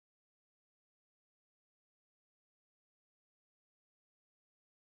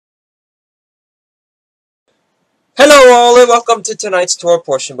Hello all and welcome to tonight's Torah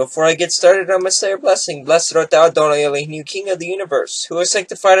portion. Before I get started, I must say a blessing. Blessed art thou, Adonai Elohim, King of the universe, who has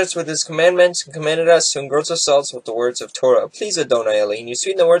sanctified us with his commandments and commanded us to engross ourselves with the words of Torah. Please, Adonai Elohim, you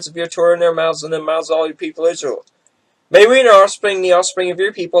sweeten the words of your Torah in their mouths and in the mouths of all your people Israel. May we and our offspring, the offspring of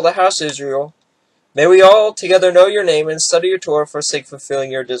your people, the house of Israel, may we all together know your name and study your Torah for sake of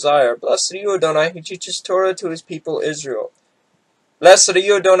fulfilling your desire. Blessed are you, Adonai, who teaches Torah to his people Israel. Blessed are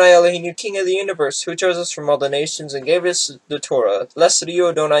you, Adonai Elohim, you King of the universe, who chose us from all the nations and gave us the Torah. Blessed are you,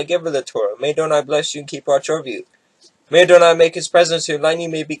 Adonai, giver of the Torah. May Adonai bless you and keep watch over you. May Adonai make his presence to align you,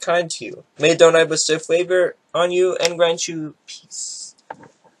 may be kind to you. May Adonai bestow favor on you and grant you peace.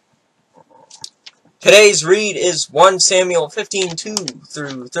 Today's read is 1 Samuel 15:2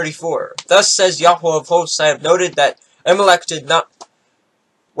 through 34. Thus says Yahweh of hosts, I have noted that Amalek did not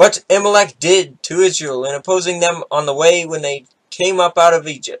what Amalek did to Israel in opposing them on the way when they came up out of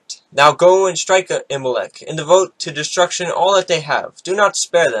Egypt. Now go and strike Amalek, and devote to destruction all that they have. Do not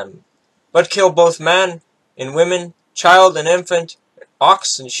spare them, but kill both man and women, child and infant,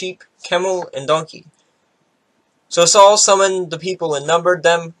 ox and sheep, camel and donkey. So Saul summoned the people and numbered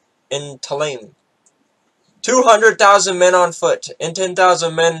them in Telaim, 200,000 men on foot, and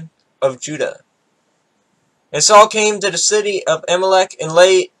 10,000 men of Judah. And Saul came to the city of Amalek and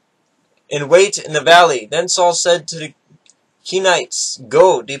lay in wait in the valley. Then Saul said to the Kenites,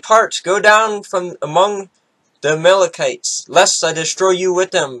 depart, go down from among the Amalekites, lest I destroy you with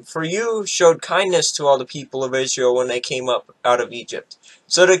them, for you showed kindness to all the people of Israel when they came up out of Egypt.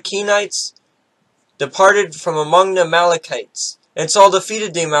 So the Kenites departed from among the Amalekites, and Saul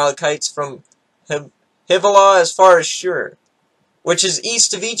defeated the Amalekites from Havilah as far as Shur, which is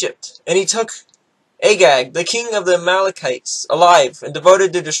east of Egypt. And he took Agag, the king of the Amalekites, alive, and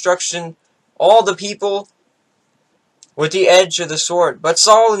devoted to destruction all the people with the edge of the sword. But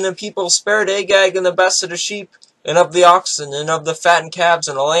Saul and the people spared Agag and the best of the sheep, and of the oxen, and of the fattened calves,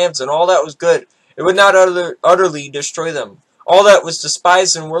 and the lambs, and all that was good. It would not utterly destroy them. All that was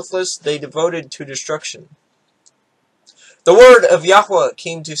despised and worthless they devoted to destruction. The word of Yahweh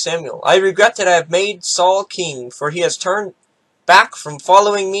came to Samuel. I regret that I have made Saul king, for he has turned back from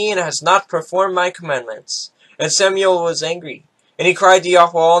following me, and has not performed my commandments. And Samuel was angry, and he cried to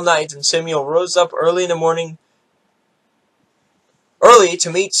Yahweh all night. And Samuel rose up early to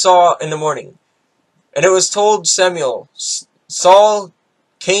meet Saul in the morning. And it was told Samuel, Saul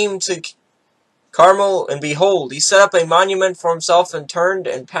came to Carmel, and behold, he set up a monument for himself, and turned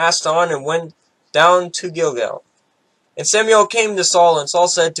and passed on, and went down to Gilgal. And Samuel came to Saul, and Saul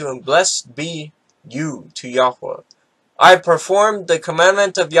said to him, Blessed be you to Yahweh. I have performed the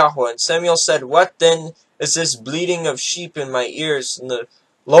commandment of Yahweh. And Samuel said, What then is this bleating of sheep in my ears, and the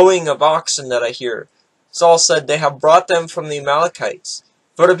lowing of oxen that I hear? Saul said, They have brought them from the Amalekites.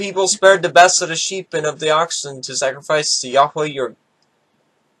 For the people spared the best of the sheep and of the oxen to sacrifice to Yahweh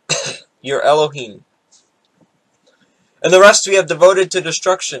your Elohim. And the rest we have devoted to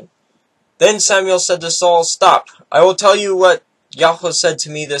destruction. Then Samuel said to Saul, Stop, I will tell you what Yahweh said to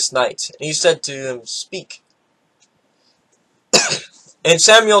me this night. And he said to him, Speak. And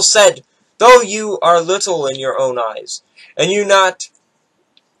Samuel said, Though you are little in your own eyes, and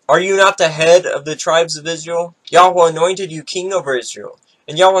are you not the head of the tribes of Israel? Yahweh anointed you king over Israel.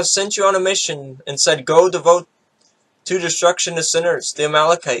 And Yahweh sent you on a mission and said, Go devote to destruction the sinners, the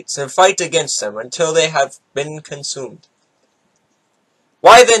Amalekites, and fight against them until they have been consumed.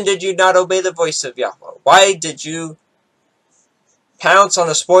 Why then did you not obey the voice of Yahweh? Why did you pounce on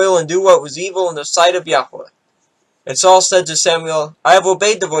the spoil and do what was evil in the sight of Yahweh? And Saul said to Samuel, I have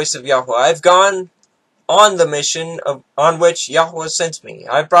obeyed the voice of Yahweh. I have gone on the mission on which Yahweh sent me.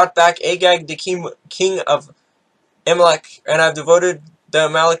 I have brought back Agag the king of Amalek, and I have devoted the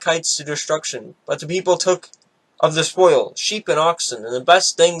Amalekites to destruction. But the people took of the spoil, sheep and oxen, and the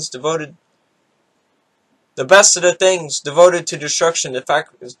best of the things devoted to destruction,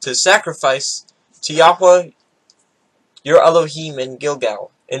 to sacrifice to Yahweh your Elohim in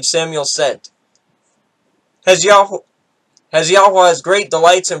Gilgal. And Samuel said, Has Yahweh has great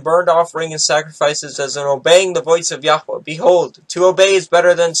delights in burnt offering and sacrifices as in obeying the voice of Yahweh. Behold, to obey is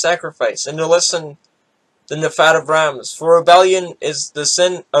better than sacrifice, and to listen than the fat of rams. For rebellion is the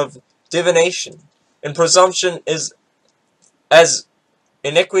sin of divination, and presumption is as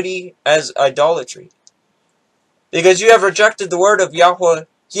iniquity as idolatry. Because you have rejected the word of Yahweh,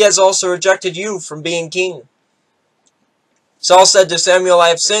 he has also rejected you from being king. Saul said to Samuel, I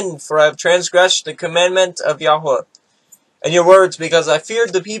have sinned, for I have transgressed the commandment of Yahweh and your words, because I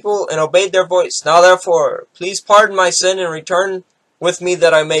feared the people and obeyed their voice. Now therefore, please pardon my sin and return with me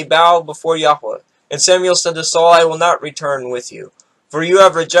that I may bow before Yahweh. And Samuel said to Saul, I will not return with you, For you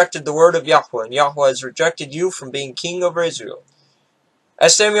have rejected the word of Yahweh, and Yahweh has rejected you from being king over Israel.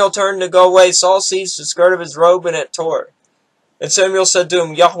 As Samuel turned to go away, Saul seized the skirt of his robe, and it tore. And Samuel said to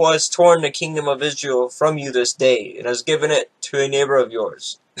him, Yahweh has torn the kingdom of Israel from you this day, and has given it to a neighbor of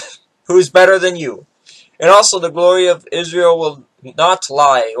yours, who is better than you. And also the glory of Israel will not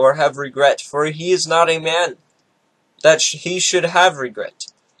lie or have regret, for he is not a man that he should have regret.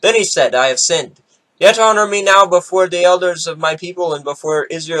 Then he said, I have sinned. Yet honor me now before the elders of my people and before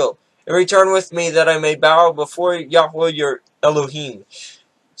Israel, and return with me that I may bow before Yahweh your Elohim.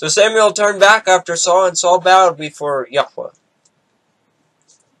 So Samuel turned back after Saul, and Saul bowed before Yahweh.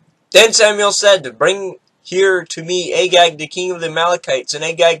 Then Samuel said, Bring here to me Agag, the king of the Amalekites. And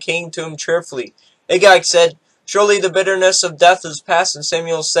Agag came to him cheerfully. Agag said, Surely the bitterness of death is past. And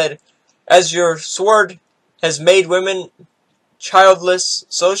Samuel said, As your sword has made women childless,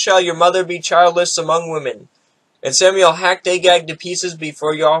 so shall your mother be childless among women. And Samuel hacked Agag to pieces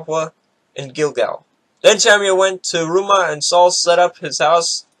before Yahweh in Gilgal. Then Samuel went to Rumah, and Saul set up his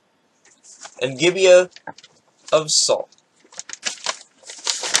house in Gibeah of Saul.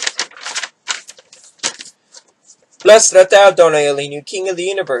 Blessed art thou, Adonai Elohim, King of the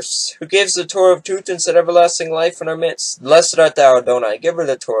universe, who gives the Torah of truth and set everlasting life in our midst. Blessed art thou, Adonai, giver of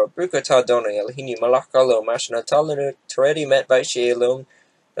the Torah, Brukatah Adonai Elohim, Malach Alo, Mashanatalanut, Teredi Met Vaishe Elom,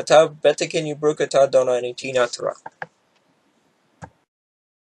 Natav Betakin Brukatah Adonai Nitina Torah.